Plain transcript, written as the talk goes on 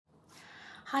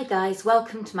Hi guys,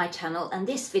 welcome to my channel and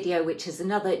this video, which is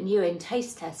another new in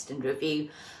taste test and review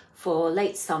for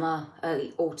late summer,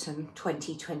 early autumn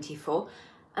 2024.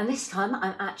 And this time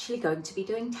I'm actually going to be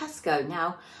doing Tesco.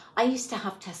 Now, I used to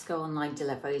have Tesco online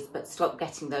deliveries, but stopped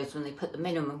getting those when they put the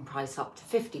minimum price up to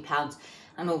 £50,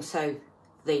 and also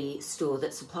the store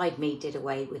that supplied me did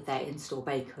away with their in-store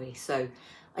bakery. So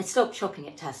I stopped shopping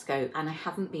at Tesco and I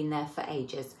haven't been there for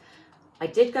ages. I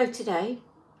did go today.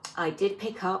 I did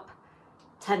pick up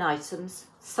 10 items,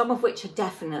 some of which are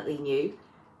definitely new,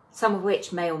 some of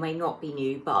which may or may not be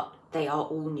new, but they are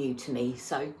all new to me.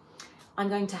 So I'm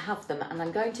going to have them, and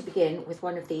I'm going to begin with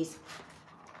one of these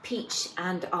peach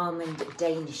and almond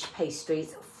Danish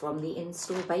pastries from the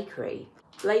in-store bakery.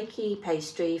 Flaky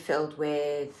pastry filled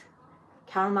with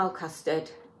caramel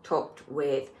custard, topped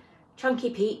with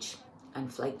chunky peach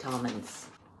and flaked almonds.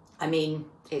 I mean,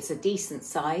 it's a decent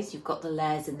size. You've got the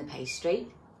layers in the pastry.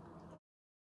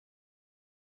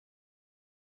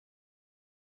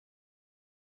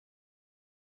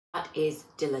 That is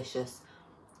delicious.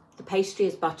 The pastry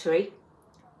is buttery,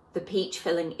 the peach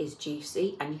filling is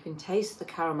juicy, and you can taste the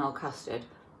caramel custard,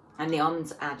 and the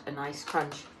almonds add a nice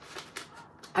crunch.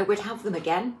 I would have them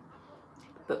again,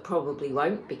 but probably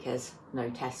won't because no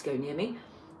Tesco near me,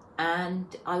 and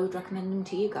I would recommend them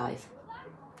to you guys.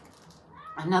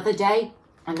 Another day,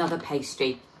 another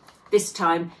pastry. This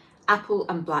time, apple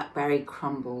and blackberry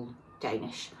crumble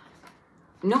Danish.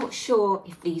 Not sure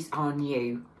if these are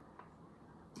new.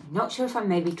 Not sure if I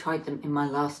maybe tried them in my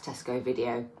last Tesco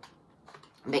video,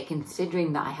 but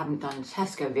considering that I haven't done a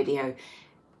Tesco video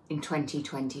in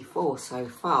 2024 so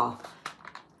far,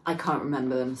 I can't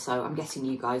remember them, so I'm guessing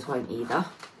you guys won't either.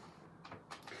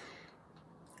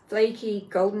 Flaky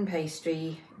golden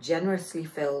pastry, generously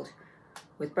filled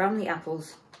with brownlee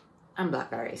apples and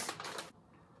blackberries.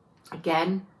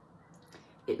 Again,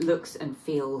 it looks and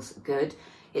feels good.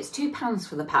 It's £2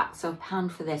 for the pack, so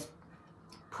 £1 for this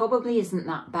probably isn't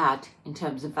that bad in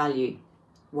terms of value,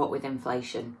 what with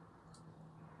inflation.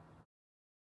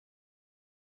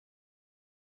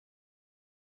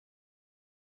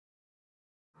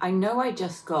 I know I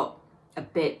just got a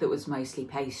bit that was mostly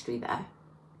pastry there,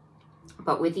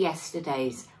 but with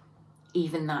yesterday's,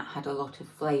 even that had a lot of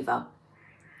flavour.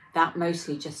 That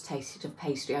mostly just tasted of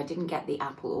pastry. I didn't get the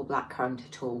apple or blackcurrant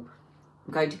at all.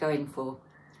 I'm going to go in for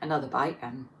another bite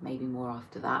and maybe more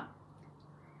after that.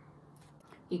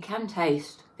 You can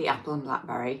taste the apple and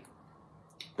blackberry,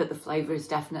 but the flavour is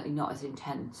definitely not as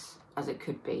intense as it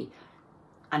could be,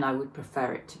 and I would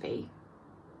prefer it to be.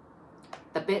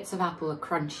 The bits of apple are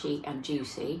crunchy and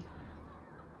juicy,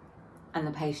 and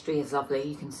the pastry is lovely.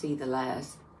 You can see the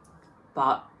layers,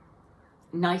 but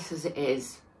nice as it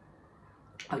is,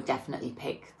 I would definitely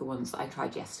pick the ones that I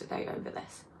tried yesterday over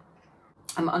this.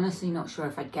 I'm honestly not sure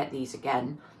if I'd get these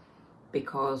again,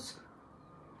 because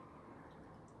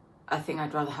I think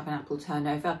I'd rather have an apple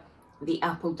turnover. The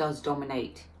apple does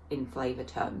dominate in flavour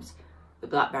terms. The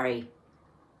blackberry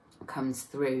comes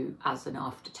through as an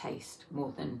aftertaste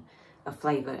more than a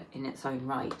flavour in its own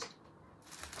right.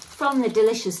 From the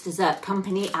delicious dessert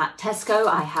company at Tesco,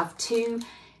 I have two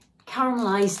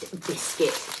caramelised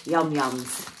biscuit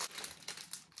yum-yums.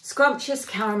 Scrumptious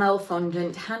caramel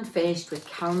fondant, hand finished with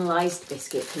caramelised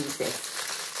biscuit pieces.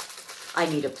 I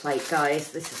need a plate,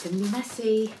 guys. This is going to be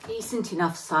messy. Decent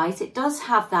enough size. It does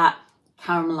have that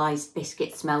caramelised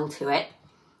biscuit smell to it.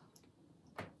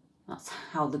 That's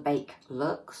how the bake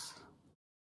looks.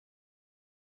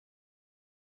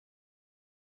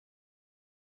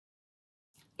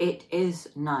 It is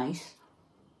nice.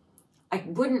 I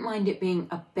wouldn't mind it being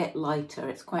a bit lighter.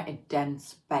 It's quite a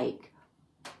dense bake,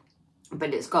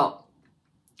 but it's got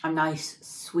a nice,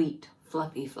 sweet,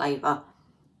 fluffy flavour.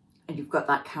 And you've got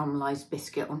that caramelised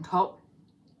biscuit on top.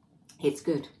 It's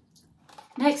good.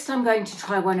 Next, I'm going to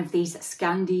try one of these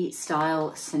Scandi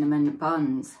style cinnamon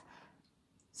buns,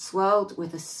 swirled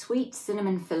with a sweet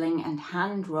cinnamon filling and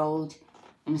hand rolled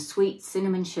in a sweet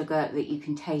cinnamon sugar that you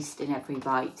can taste in every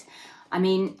bite. I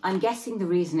mean, I'm guessing the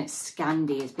reason it's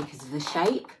Scandi is because of the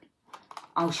shape.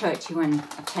 I'll show it to you when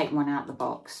I've taken one out of the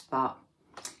box, but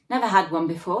never had one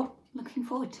before. Looking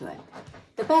forward to it.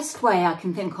 The best way I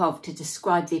can think of to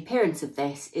describe the appearance of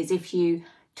this is if you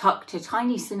tucked a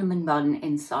tiny cinnamon bun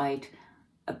inside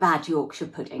a bad Yorkshire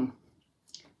pudding.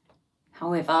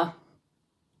 However,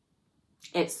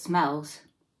 it smells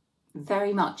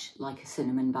very much like a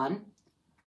cinnamon bun.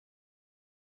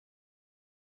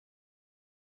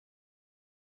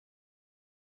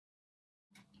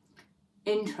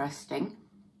 Interesting.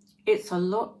 It's a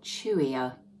lot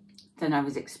chewier than I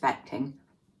was expecting.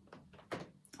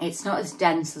 It's not as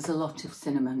dense as a lot of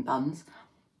cinnamon buns,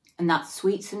 and that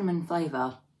sweet cinnamon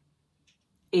flavour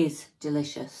is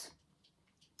delicious.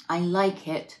 I like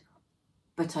it,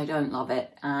 but I don't love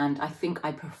it. And I think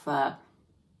I prefer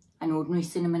an ordinary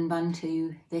cinnamon bun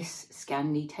to this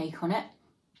Scandi take on it,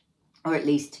 or at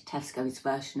least Tesco's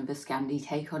version of a Scandi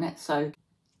take on it. So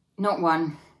not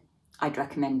one I'd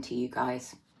recommend to you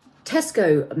guys.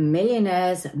 Tesco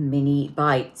Millionaire's Mini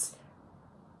Bites.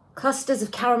 Clusters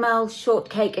of caramel,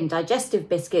 shortcake and digestive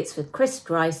biscuits with crisped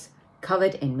rice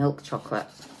covered in milk chocolate.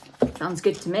 Sounds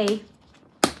good to me.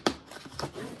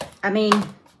 I mean,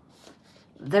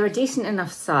 they're a decent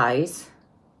enough size.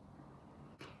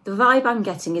 The vibe I'm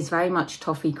getting is very much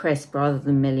toffee crisp rather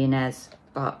than Millionaires,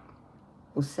 but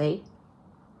we'll see.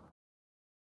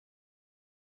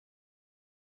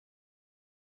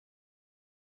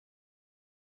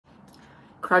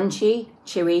 Crunchy,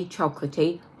 chewy,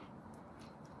 chocolatey.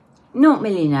 Not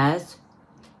Millionaires.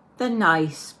 They're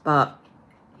nice, but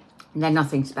they're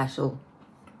nothing special.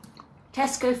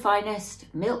 Tesco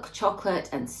Finest milk chocolate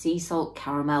and sea salt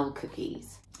caramel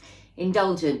cookies.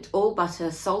 Indulgent, all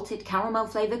butter, salted caramel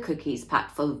flavour cookies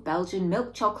packed full of Belgian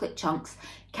milk chocolate chunks,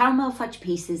 caramel fudge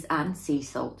pieces and sea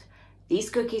salt. These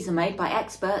cookies are made by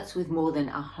experts with more than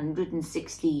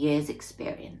 160 years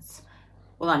experience.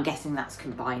 Well, I'm guessing that's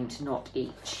combined, not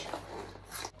each.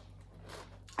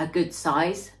 A good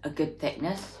size, a good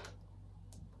thickness.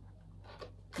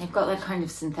 They've got that kind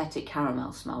of synthetic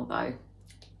caramel smell though.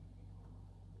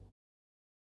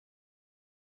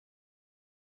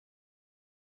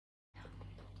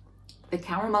 The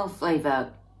caramel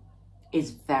flavour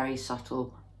is very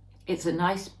subtle. It's a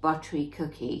nice buttery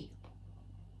cookie.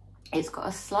 It's got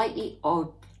a slightly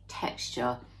odd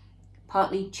texture,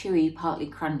 partly chewy, partly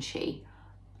crunchy.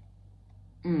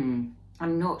 I'm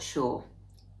not sure.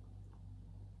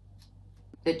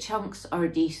 The chunks are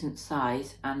a decent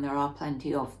size and there are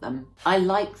plenty of them. I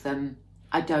like them,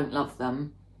 I don't love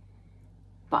them,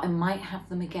 but I might have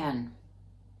them again.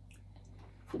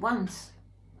 For once,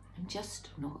 I'm just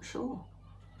not sure.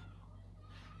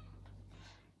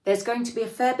 There's going to be a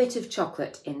fair bit of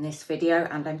chocolate in this video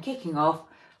and I'm kicking off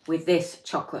with this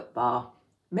chocolate bar.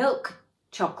 Milk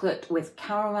chocolate with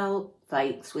caramel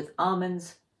flakes with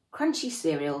almonds, crunchy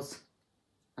cereals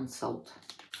and salt.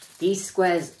 These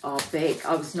squares are big.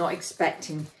 I was not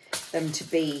expecting them to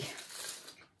be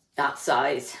that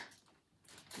size.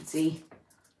 You can see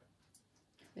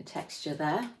the texture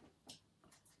there.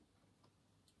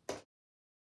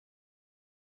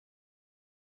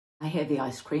 I hear the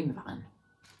ice cream van.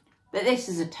 But this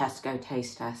is a Tesco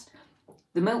taste test.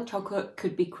 The milk chocolate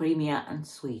could be creamier and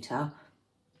sweeter.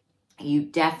 You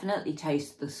definitely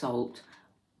taste the salt.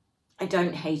 I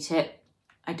don't hate it.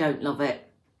 I don't love it.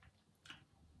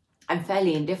 I'm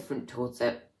fairly indifferent towards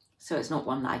it, so it's not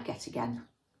one that I'd get again.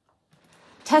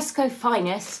 Tesco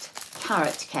Finest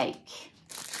carrot cake.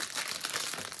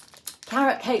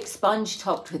 Carrot cake sponge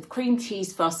topped with cream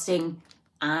cheese frosting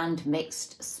and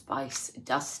mixed spice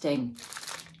dusting.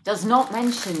 Does not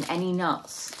mention any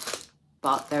nuts,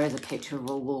 but there is a picture of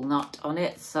a walnut on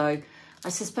it, so I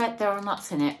suspect there are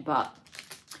nuts in it, but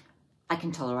I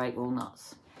can tolerate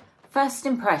walnuts. First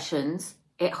impressions,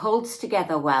 it holds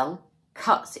together well,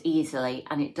 cuts easily,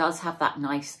 and it does have that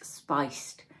nice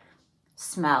spiced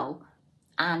smell,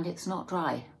 and it's not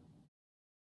dry.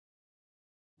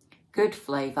 Good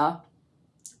flavour.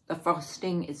 The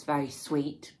frosting is very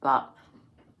sweet, but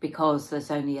because there's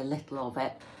only a little of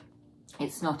it,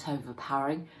 it's not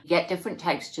overpowering. You get different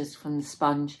textures from the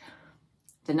sponge,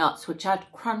 the nuts, which add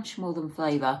crunch more than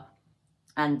flavour,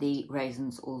 and the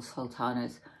raisins or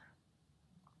sultanas.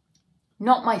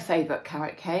 Not my favourite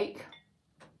carrot cake.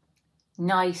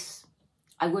 Nice.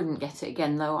 I wouldn't get it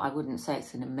again though. I wouldn't say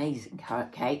it's an amazing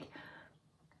carrot cake.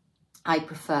 I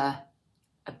prefer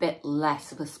a bit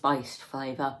less of a spiced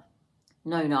flavour.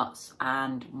 No nuts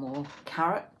and more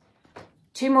carrot.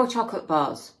 2 more chocolate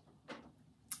bars.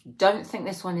 Don't think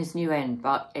this one is new in,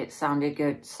 but it sounded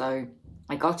good, so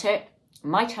I got it.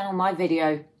 My channel, my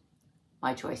video,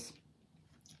 my choice.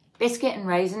 Biscuit and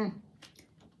raisin,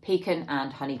 pecan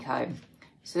and honeycomb.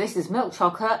 So this is milk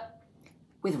chocolate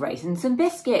with raisins and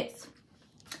biscuits.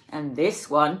 And this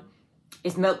one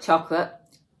is milk chocolate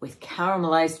with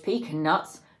caramelised pecan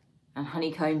nuts and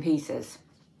honeycomb pieces.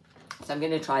 So I'm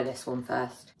going to try this one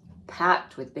first.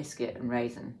 Packed with biscuit and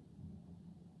raisin.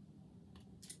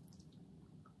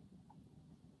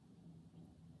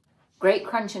 Great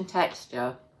crunch and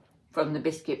texture from the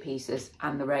biscuit pieces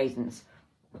and the raisins,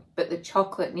 but the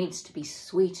chocolate needs to be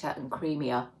sweeter and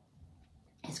creamier.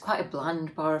 It's quite a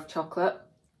bland bar of chocolate.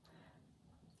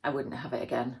 I wouldn't have it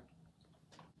again.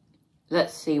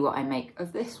 Let's see what I make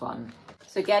of this one.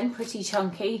 So again, pretty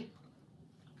chunky.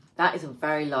 That is a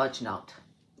very large nut.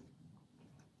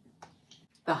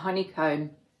 The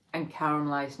honeycomb and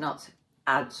caramelised nuts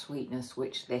add sweetness,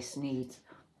 which this needs.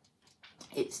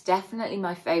 It's definitely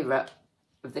my favourite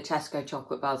of the Tesco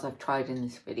chocolate bars I've tried in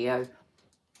this video.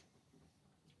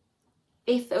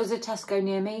 If there was a Tesco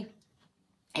near me,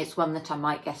 it's one that I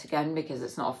might get again because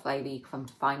it's not a flavour you can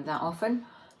find that often.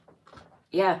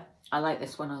 Yeah, I like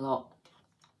this one a lot.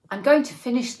 I'm going to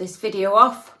finish this video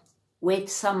off with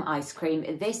some ice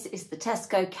cream. This is the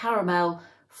Tesco Caramel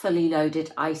Fully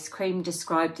Loaded Ice Cream,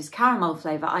 described as caramel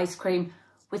flavour ice cream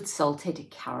with salted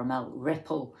caramel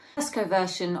ripple. Tesco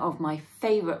version of my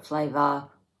favourite flavour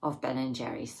of Ben &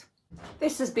 Jerry's.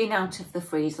 This has been out of the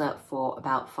freezer for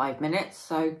about 5 minutes,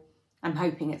 so I'm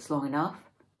hoping it's long enough.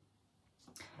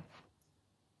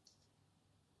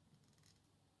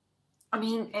 I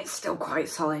mean, it's still quite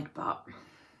solid, but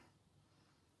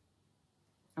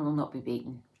I will not be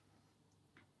beaten.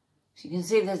 So you can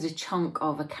see there's a chunk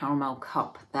of a caramel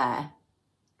cup there.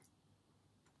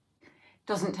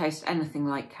 Doesn't taste anything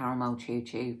like caramel chew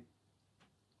chew.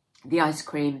 The ice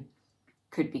cream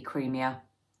could be creamier.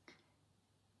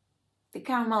 The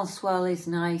caramel swirl is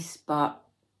nice, but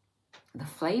the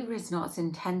flavour is not as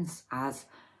intense as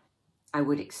I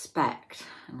would expect.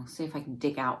 And I'll see if I can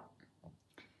dig out a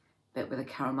bit with a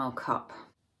caramel cup.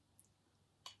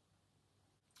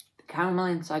 The caramel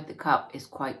inside the cup is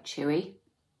quite chewy,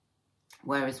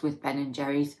 whereas with Ben &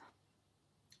 Jerry's,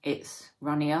 it's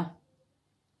runnier.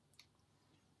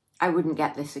 I wouldn't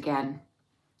get this again.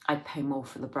 I'd pay more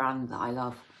for the brand that I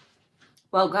love.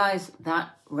 Well guys,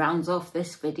 that rounds off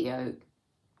this video.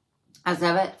 As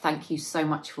ever, thank you so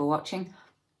much for watching.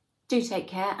 Do take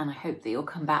care, and I hope that you'll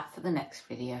come back for the next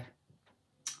video.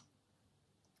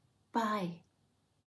 Bye.